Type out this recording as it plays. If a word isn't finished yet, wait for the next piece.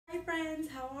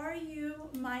students, how are you?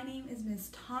 My name is Miss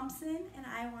Thompson and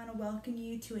I want to welcome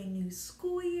you to a new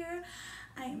school year.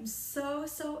 I am so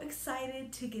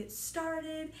excited to get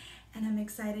started and I'm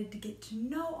excited to get to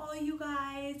know all you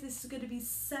guys. This is going to be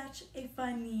such a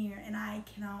fun year and I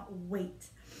cannot wait.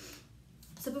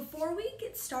 So before we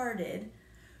get started,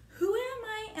 who am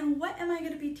I and what am I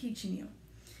going to be teaching you?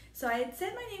 So I had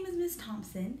said my name is Miss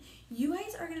Thompson. You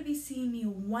guys are going to be seeing me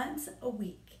once a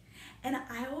week. And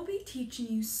I will be teaching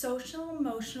you social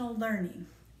emotional learning.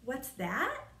 What's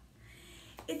that?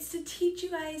 It's to teach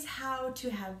you guys how to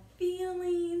have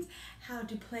feelings, how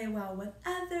to play well with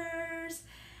others,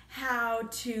 how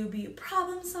to be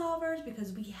problem solvers,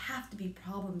 because we have to be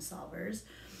problem solvers.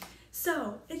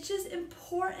 So it's just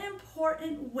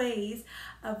important ways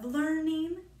of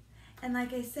learning. And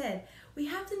like I said, we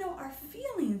have to know our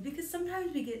feelings because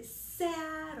sometimes we get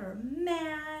sad or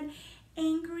mad,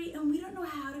 angry, and we don't know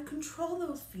how to control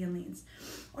those feelings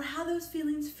or how those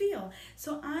feelings feel.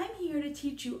 So I'm here to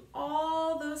teach you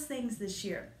all those things this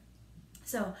year.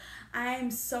 So I'm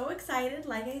so excited,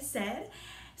 like I said.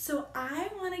 So I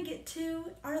want to get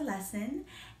to our lesson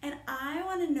and I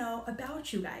want to know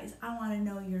about you guys. I want to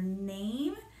know your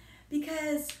name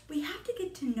because we have to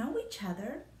get to know each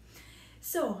other.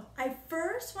 So I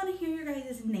first want to hear your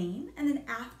guys' name, and then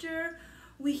after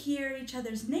we hear each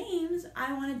other's names,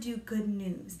 I want to do good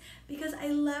news because I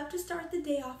love to start the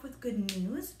day off with good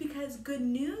news because good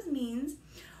news means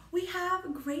we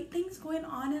have great things going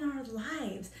on in our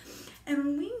lives. And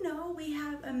when we know we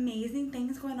have amazing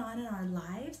things going on in our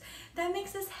lives, that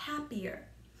makes us happier.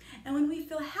 And when we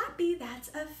feel happy, that's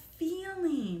a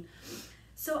feeling.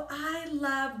 So I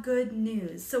love good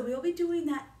news. So we'll be doing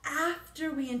that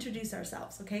after we introduce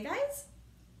ourselves, okay guys?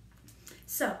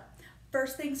 So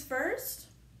first things first,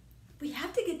 we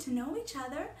have to get to know each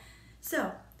other.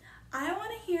 So I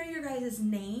want to hear your guys'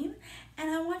 name and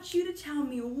I want you to tell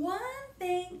me one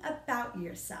thing about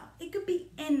yourself. It could be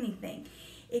anything.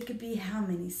 It could be how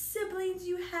many siblings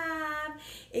you have.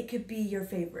 It could be your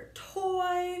favorite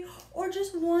toy or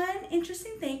just one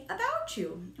interesting thing about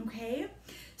you, okay?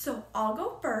 So I'll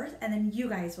go first and then you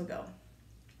guys will go.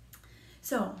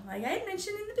 So like I had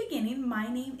mentioned in the beginning,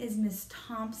 my name is Miss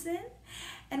Thompson.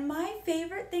 And my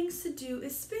favorite things to do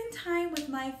is spend time with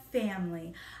my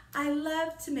family. I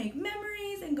love to make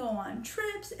memories and go on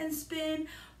trips and spend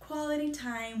quality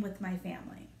time with my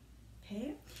family,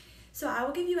 okay? So I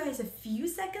will give you guys a few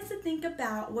seconds to think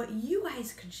about what you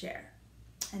guys could share.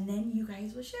 And then you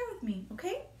guys will share with me,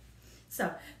 okay?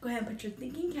 So go ahead and put your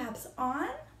thinking caps on. I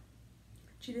want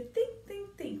you to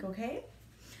think, okay?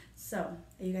 So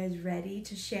are you guys ready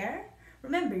to share?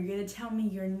 Remember, you're going to tell me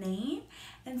your name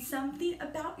and something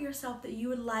about yourself that you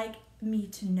would like me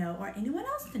to know or anyone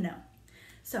else to know.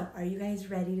 So, are you guys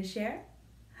ready to share?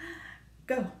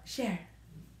 Go, share.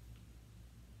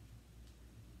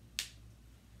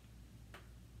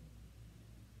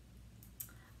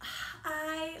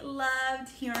 I loved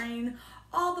hearing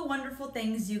all the wonderful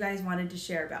things you guys wanted to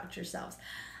share about yourselves.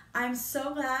 I'm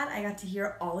so glad I got to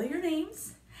hear all of your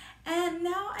names. And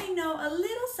now I know a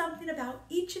little something about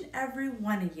each and every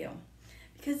one of you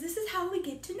because this is how we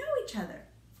get to know each other.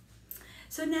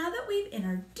 So now that we've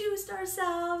introduced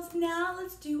ourselves, now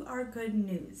let's do our good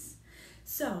news.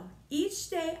 So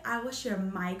each day I will share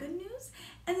my good news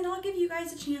and then I'll give you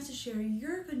guys a chance to share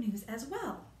your good news as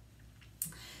well.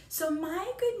 So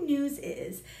my good news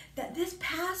is that this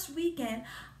past weekend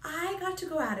I got to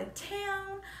go out of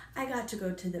town, I got to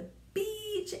go to the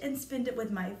beach and spend it with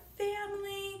my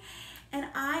family, and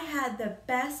I had the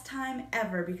best time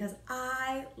ever because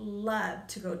I love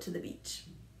to go to the beach.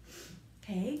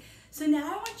 Okay, so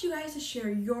now I want you guys to share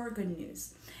your good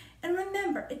news. And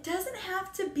remember, it doesn't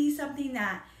have to be something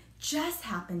that just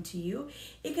happened to you.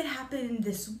 It could happen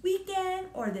this weekend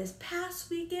or this past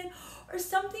weekend or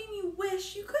something you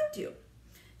wish you could do.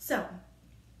 So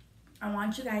I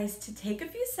want you guys to take a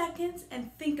few seconds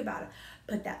and think about it.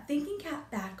 Put that thinking cap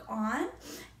back on,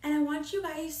 and I want you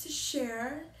guys to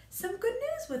share some good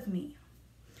news with me.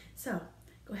 So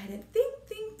go ahead and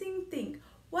think.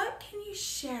 What can you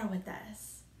share with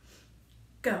us?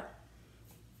 Go.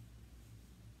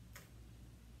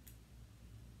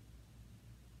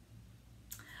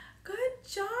 Good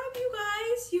job, you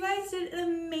guys. You guys did an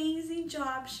amazing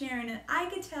job sharing it. I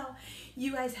could tell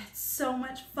you guys had so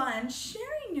much fun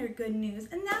sharing your good news,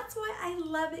 and that's why I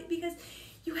love it because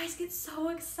you guys get so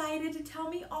excited to tell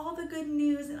me all the good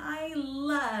news, and I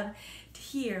love to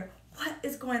hear what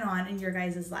is going on in your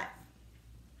guys' life.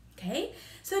 Okay,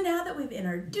 so now that we've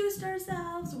introduced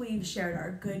ourselves, we've shared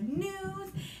our good news,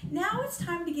 now it's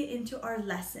time to get into our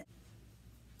lesson.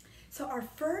 So our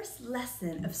first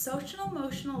lesson of social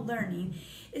emotional learning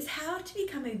is how to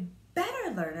become a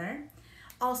better learner,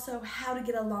 also how to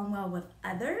get along well with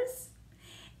others,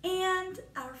 and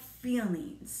our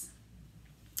feelings.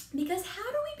 Because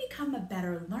how do we become a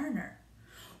better learner?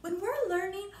 When we're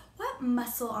learning, what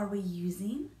muscle are we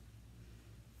using?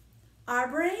 Our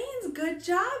brains, good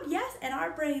job, yes, and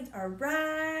our brains are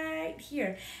right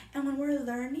here. And when we're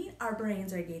learning, our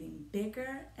brains are getting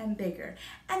bigger and bigger.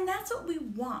 And that's what we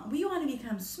want. We want to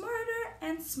become smarter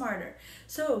and smarter.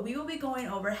 So we will be going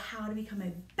over how to become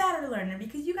a better learner,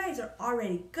 because you guys are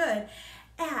already good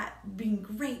at being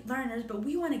great learners, but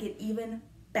we want to get even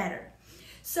better.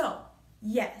 So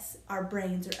yes, our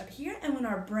brains are up here, and when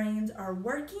our brains are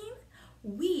working,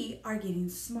 we are getting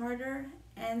smarter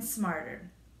and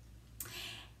smarter.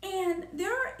 And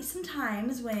there are some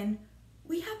times when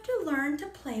we have to learn to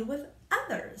play with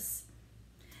others.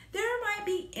 There might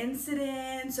be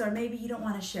incidents, or maybe you don't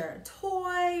want to share a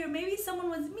toy, or maybe someone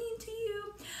was mean to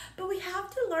you, but we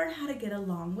have to learn how to get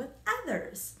along with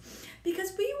others.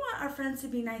 Because we want our friends to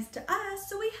be nice to us,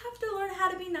 so we have to learn how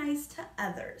to be nice to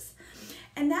others.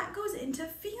 And that goes into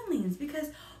feelings,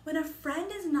 because when a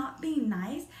friend is not being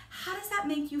nice, how does that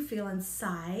make you feel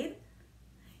inside?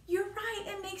 You're right,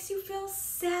 it makes you feel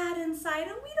sad inside,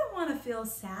 and we don't want to feel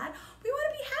sad. We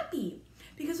want to be happy,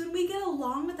 because when we get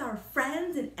along with our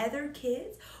friends and other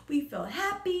kids, we feel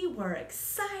happy, we're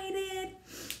excited,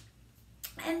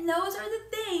 and those are the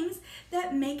things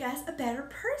that make us a better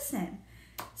person.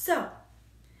 So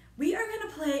we are going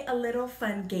to play a little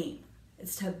fun game.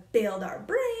 It's to build our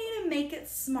brain and make it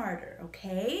smarter,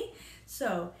 okay?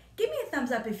 So give me a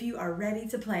thumbs up if you are ready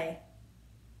to play.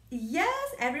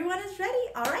 Yes, everyone is ready.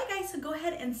 All right, guys, so go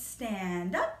ahead and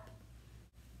stand up.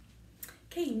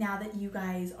 Okay, now that you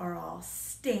guys are all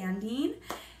standing,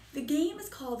 the game is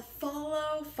called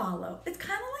Follow, Follow. It's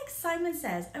kind of like Simon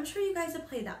Says. I'm sure you guys have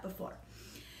played that before.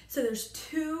 So there's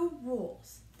 2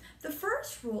 rules. The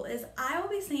first rule is I will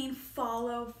be saying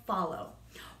follow, follow.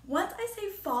 Once I say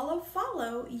follow,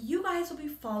 follow, you guys will be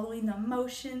following the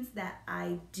motions that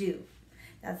I do.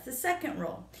 That's the second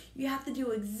rule. You have to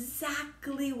do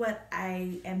exactly what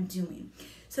I am doing.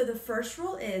 So the first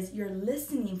rule is you're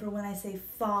listening for when I say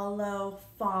follow,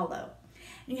 follow.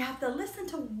 And you have to listen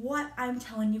to what I'm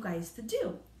telling you guys to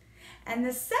do. And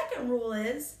the second rule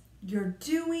is you're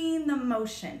doing the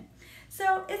motion.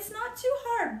 So it's not too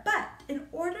hard, but in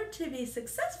order to be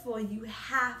successful, you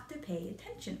have to pay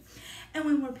attention. And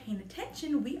when we're paying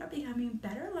attention, we are becoming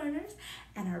better learners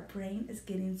and our brain is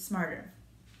getting smarter.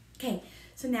 Okay,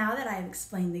 so now that I've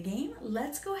explained the game,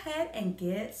 let's go ahead and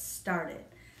get started.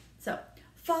 So,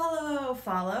 follow,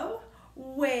 follow,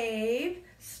 wave,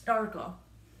 snorkel.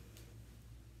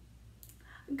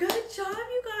 Good job,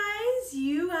 you guys.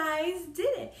 You guys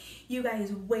did it. You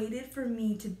guys waited for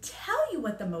me to tell you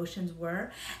what the motions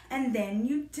were, and then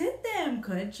you did them.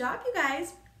 Good job, you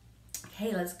guys.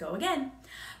 Okay, let's go again.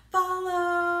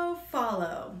 Follow,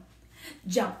 follow.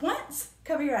 Jump once,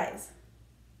 cover your eyes.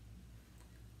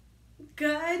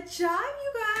 Good job,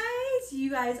 you guys. You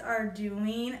guys are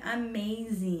doing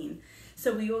amazing.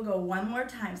 So we will go one more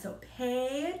time. So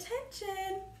pay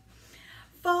attention.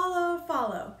 Follow,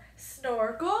 follow.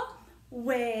 Snorkel,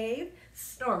 wave,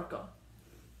 snorkel.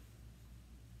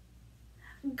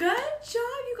 Good job,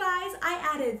 you guys.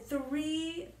 I added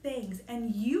 3 things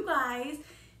and you guys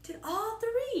did all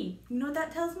 3. You know what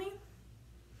that tells me?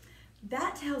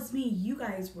 That tells me you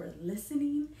guys were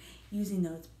listening, using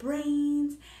those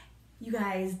brains. You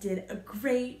guys did a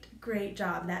great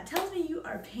job. That tells me you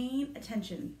are paying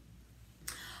attention.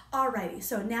 Alrighty,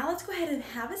 so now let's go ahead and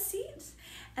have a seat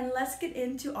and let's get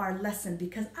into our lesson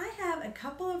because I have a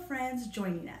couple of friends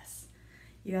joining us.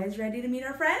 You guys ready to meet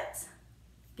our friends?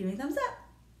 Give me a thumbs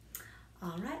up.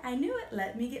 All right, I knew it.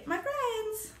 Let me get my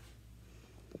friends.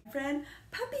 Friend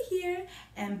Puppy here,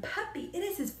 and Puppy, it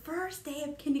is his first day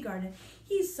of kindergarten.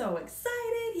 He's so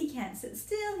excited. He can't sit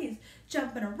still. He's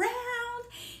jumping around.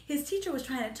 His teacher was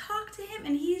trying to talk to him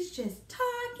and he's just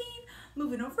talking,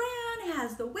 moving around,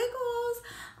 has the wiggles.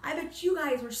 I bet you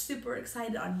guys were super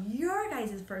excited on your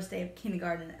guys' first day of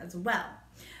kindergarten as well.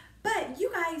 But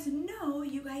you guys know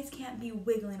you guys can't be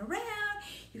wiggling around.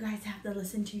 You guys have to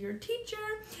listen to your teacher.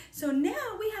 So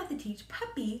now we have to teach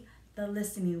Puppy the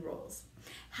listening rules.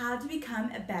 How to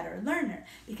become a better learner.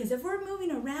 Because if we're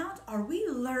moving around, are we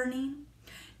learning?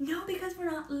 No, because we're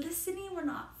not listening, we're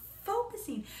not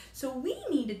focusing. So we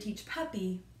need to teach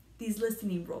Puppy these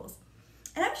listening rules.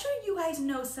 And I'm sure you guys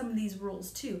know some of these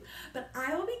rules too, but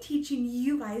I will be teaching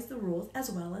you guys the rules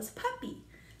as well as Puppy.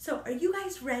 So are you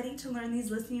guys ready to learn these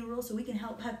listening rules so we can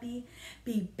help Puppy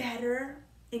be better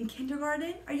in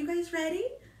kindergarten? Are you guys ready?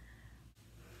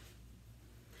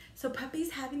 So Puppy's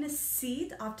having a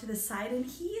seat off to the side, and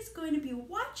he is going to be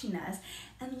watching us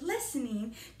and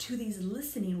listening to these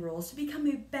listening rules to become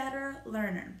a better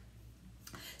learner.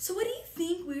 So what do you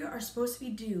think we are supposed to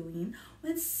be doing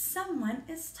when someone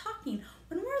is talking?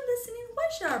 When we're listening,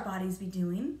 what should our bodies be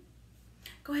doing?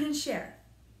 Go ahead and share.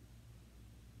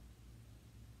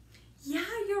 Yeah,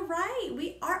 you're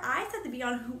right. Our eyes have to be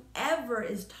on whoever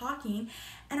is talking.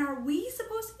 And are we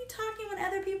supposed to be talking when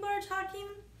other people are talking?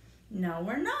 No,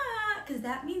 we're not, because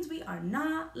that means we are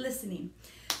not listening.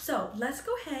 So let's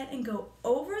go ahead and go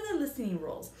over the listening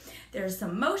rules. There's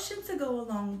some motions to go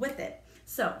along with it.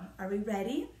 So are we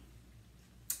ready?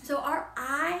 So our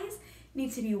eyes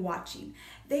need to be watching.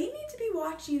 They need to be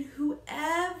watching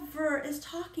whoever is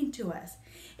talking to us.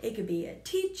 It could be a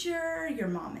teacher, your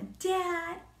mom and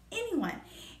dad, anyone.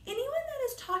 Anyone that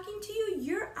is talking to you,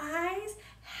 your eyes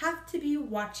have to be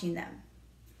watching them.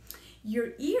 Your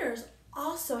ears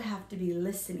also have to be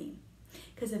listening.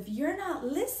 Because if you're not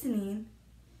listening,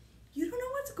 you don't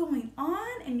know what's going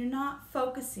on and you're not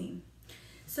focusing.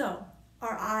 So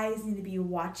our eyes need to be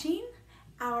watching.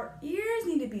 Our ears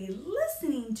need to be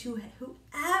listening to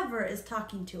whoever is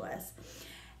talking to us.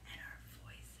 And our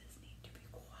voices need to be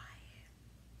quiet,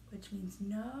 which means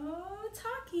no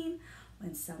talking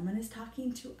when someone is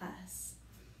talking to us.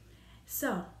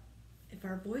 So, if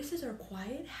our voices are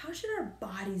quiet, how should our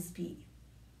bodies be?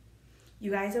 You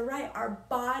guys are right, our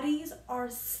bodies are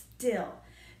still.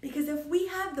 Because if we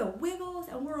have the wiggles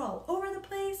and we're all over the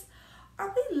place,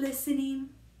 are we listening?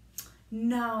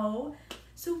 No.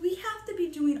 So we have to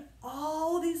be doing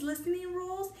all these listening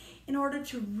rules in order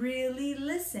to really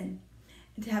listen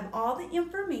and to have all the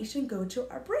information go to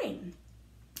our brain.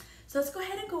 So let's go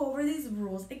ahead and go over these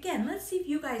rules again. Let's see if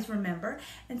you guys remember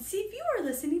and see if you are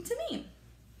listening to me.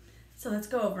 So let's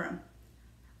go over them.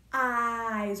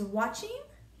 Eyes watching,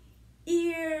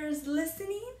 ears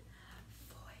listening,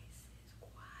 voices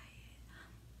quiet,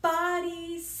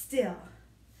 body still.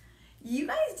 You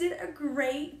guys did a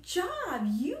great job.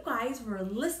 You guys were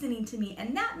listening to me,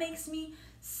 and that makes me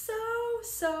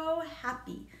so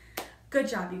happy. Good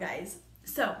job, you guys.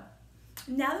 So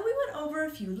now that we went over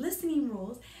a few listening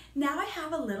rules, now I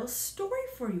have a little story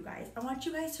for you guys. I want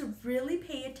you guys to really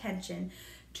pay attention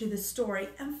to the story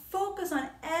and focus on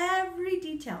every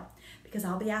detail because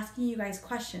I'll be asking you guys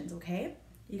questions, okay?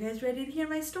 You guys ready to hear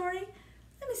my story?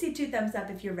 Let me see 2 thumbs up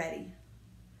if you're ready.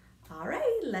 All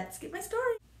right, let's get my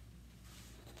story.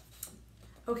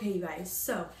 Okay, you guys,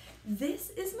 so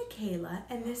this is Michaela,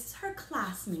 and this is her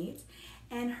classmates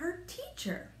and her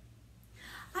teacher.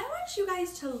 I want you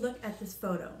guys to look at this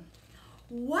photo.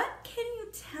 What can you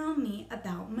tell me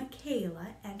about Michaela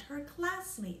and her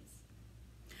classmates?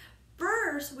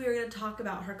 First, we're going to talk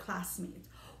about her classmates.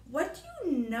 What do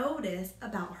you notice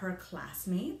about her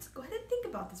classmates? Go ahead and think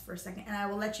about this for a second, and I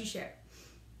will let you share.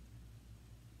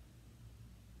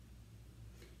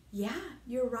 Yeah,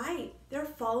 you're right. They're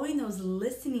following those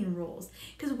listening rules.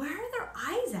 Because where are their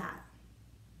eyes at?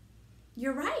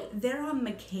 You're right. They're on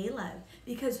Michaela.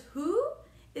 Because who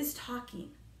is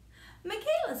talking?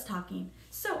 Michaela's talking.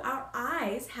 So our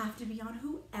eyes have to be on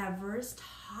whoever's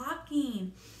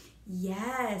talking.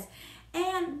 Yes.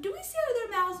 And do we see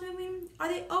their mouths moving? Are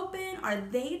they open? Are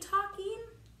they talking?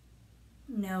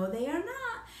 No, they are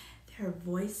not. Their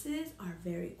voices are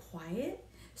very quiet,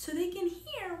 so they can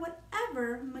hear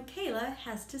whatever Michaela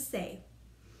has to say.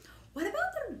 What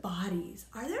about their bodies?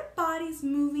 Are their bodies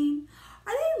moving?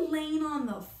 Are they laying on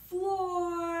the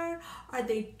floor? Are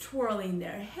they twirling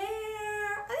their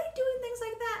hair? Are they doing things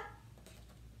like that?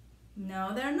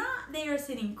 No, they're not. They are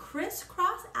sitting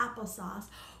crisscross applesauce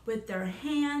with their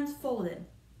hands folded.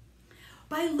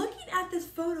 By looking at this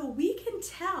photo, we can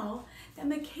tell that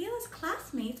Michaela's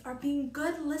classmates are being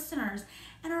good listeners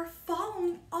and are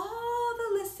following all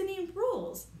the listening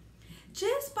rules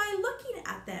just by looking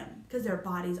at them, because their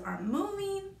bodies aren't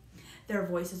moving, their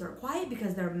voices are quiet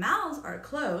because their mouths are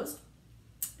closed,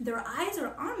 their eyes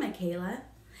are on Michaela,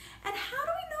 and how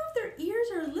do we know if their ears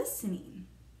are listening?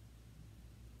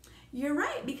 You're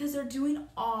right, because they're doing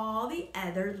all the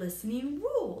other listening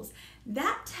rules.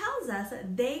 That tells us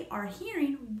that they are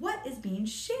hearing what is being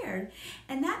shared,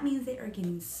 and that means they are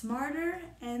getting smarter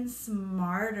and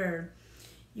smarter.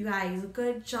 You guys,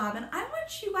 good job. And I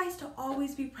want you guys to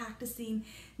always be practicing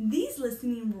these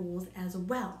listening rules as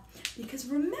well. Because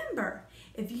remember,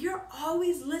 if you're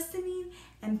always listening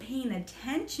and paying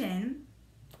attention,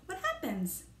 what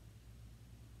happens?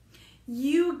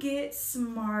 You get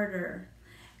smarter.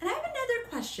 And I have another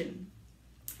question.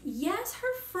 Yes,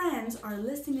 her friends are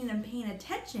listening and paying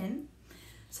attention.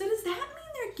 So does that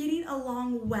mean they're getting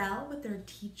along well with their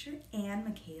teacher and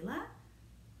Michaela?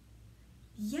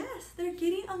 Yes, they're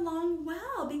getting along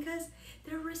well because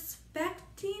they're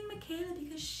respecting Michaela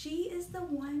because she is the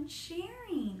one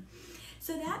sharing.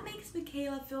 So that makes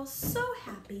Michaela feel so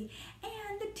happy,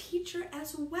 and the teacher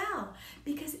as well,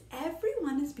 because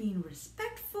everyone is being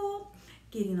respectful,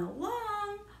 getting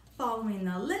along, following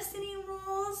the listening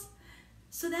rules.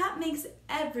 So that makes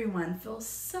everyone feel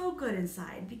so good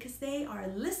inside because they are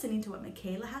listening to what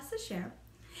Michaela has to share.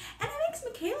 And it makes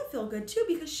Michaela feel good too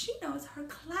because she knows her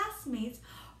classmates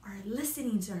are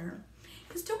listening to her.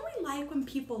 Because don't we like when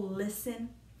people listen?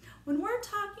 When we're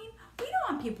talking, we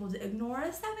don't want people to ignore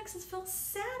us. That makes us feel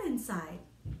sad inside.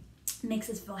 It makes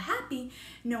us feel happy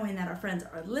knowing that our friends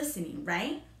are listening,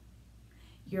 right?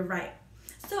 You're right.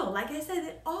 So, like I said,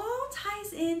 it all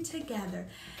ties in together.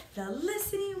 The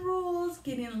listening rules,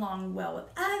 getting along well with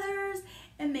others,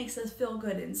 it makes us feel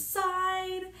good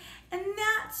inside. And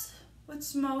that's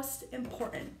what's most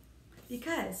important.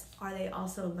 Because are they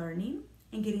also learning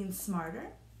and getting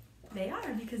smarter? They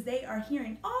are, because they are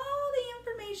hearing all the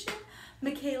information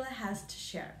Michaela has to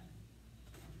share.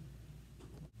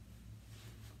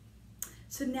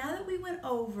 So now that we went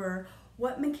over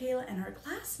what Michaela and her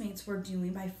classmates were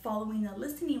doing by following the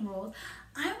listening rules,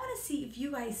 I want to see if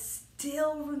you guys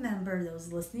still remember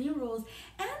those listening rules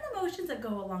and the motions that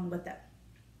go along with them.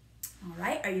 All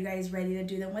right, are you guys ready to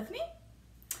do them with me?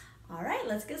 All right,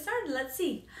 let's get started. Let's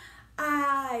see.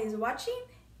 Eyes watching,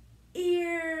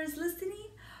 ears listening,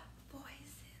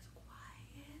 voices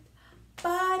quiet,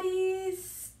 body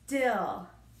still.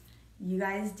 You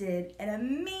guys did an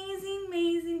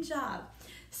amazing job.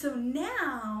 So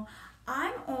now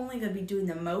I'm only going to be doing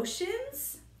the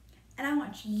motions, and I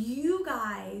want you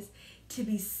guys to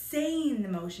be saying the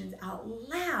motions out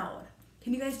loud.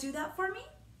 Can you guys do that for me?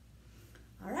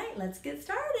 All right, let's get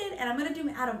started. And I'm going to do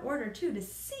them out of order too to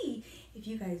see if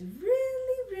you guys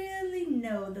really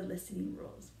know the listening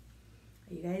rules.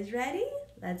 Are you guys ready?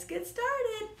 Let's get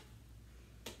started.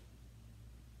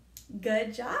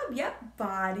 Good job. Yep,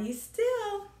 body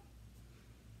still.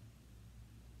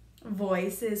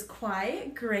 Voice is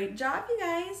quiet. Great job, you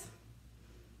guys.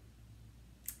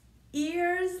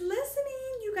 Ears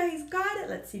listening. You guys got it.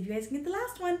 Let's see if you guys can get the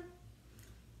last one.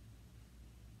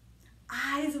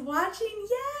 Eyes watching.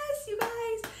 Yes, you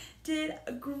guys did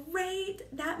great.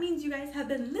 That means you guys have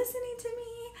been listening to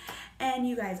me and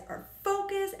you guys are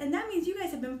focused, and that means you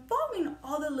guys have been following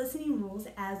all the listening rules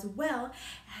as well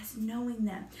as knowing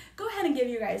them. Go ahead and give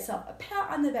yourself a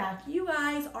pat on the back. You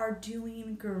guys are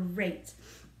doing great.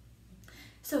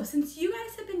 So since you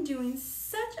guys have been doing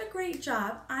such a great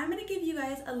job, I'm going to give you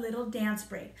guys a little dance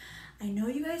break. I know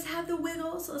you guys have the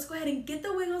wiggles, so let's go ahead and get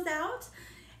the wiggles out.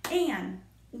 And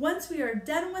once we are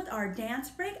done with our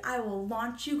dance break, I will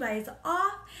launch you guys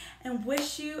off and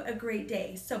wish you a great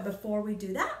day. So before we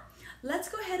do that, let's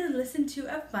go ahead and listen to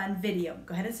a fun video.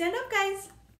 Go ahead and stand up, guys.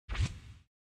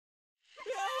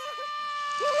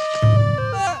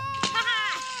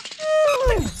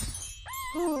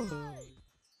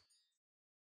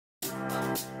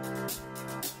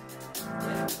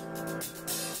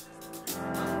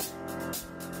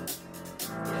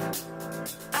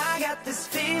 I got this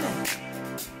feeling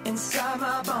inside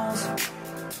my bones.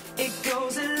 It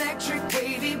goes electric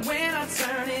wavy when I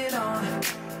turn it on.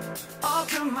 All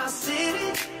through my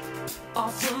city, all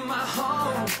through my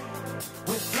home.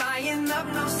 We're flying up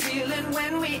no ceiling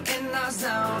when we in our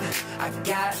zone. I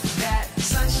got that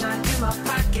sunshine in my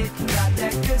pocket, got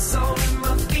that good soul in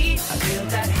my feet. I feel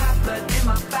that hot blood in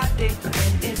my body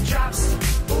when it drops.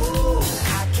 Ooh,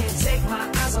 I can't take my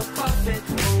eyes off of it,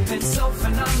 moving so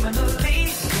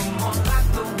phenomenally. Come on, like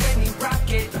the way we rock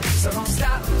it, so don't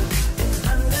stop. And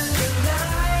under the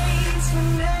lights,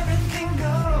 when everything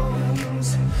goes,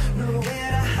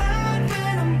 nowhere to hide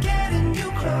when I'm getting you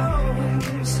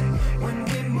close. When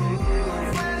we move,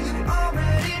 well, you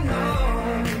already know.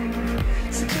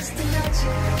 So just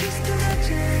imagine, just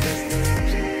imagine, just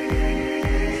imagine.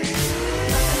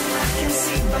 Nothing I can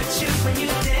see but you when you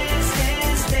dance,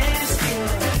 dance, dance. Feel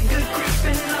that good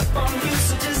creeping up on you,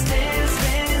 so just dance,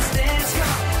 dance, dance. Come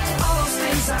on, all those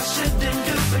things I shouldn't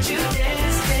do, but you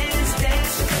dance, dance.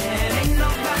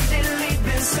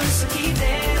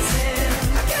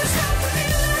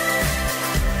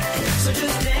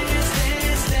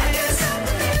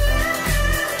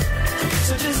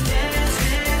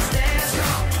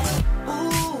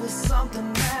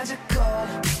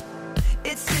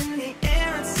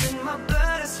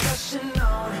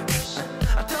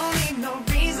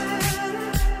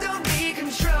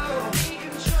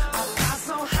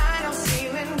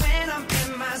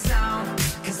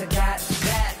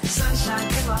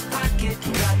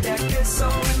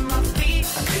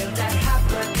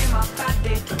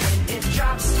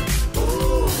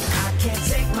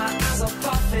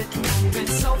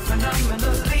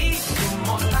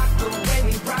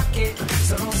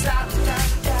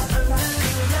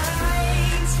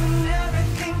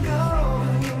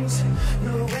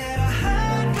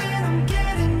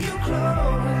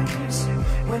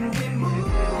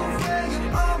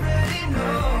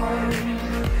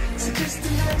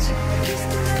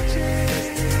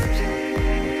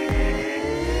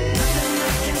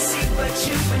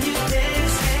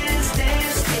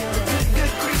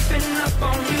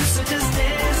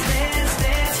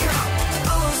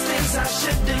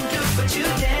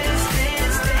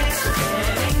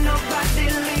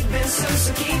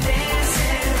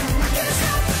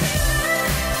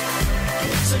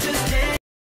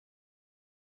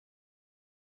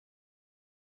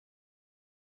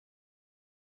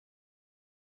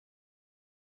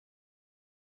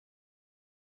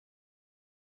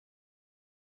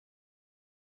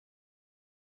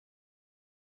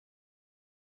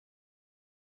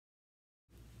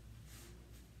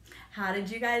 How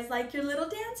did you guys like your little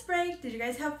dance break? Did you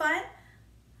guys have fun?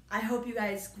 I hope you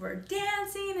guys were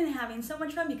dancing and having so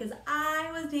much fun, because I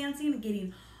was dancing and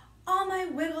getting all my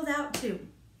wiggles out too.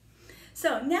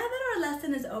 So now that our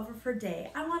lesson is over for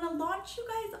day, I want to launch you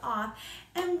guys off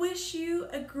and wish you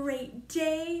a great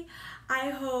day. I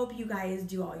hope you guys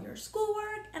do all your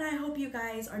schoolwork, and I hope you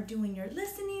guys are doing your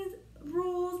listening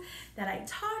rules that I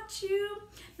taught you,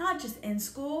 not just in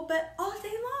school, but all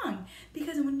day long.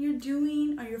 Because when you're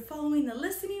doing or you're following the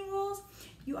listening rules,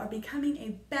 you are becoming a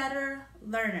better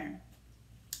learner.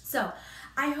 So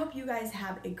I hope you guys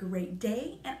have a great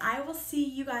day, and I will see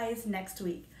you guys next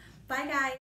week. Bye, guys.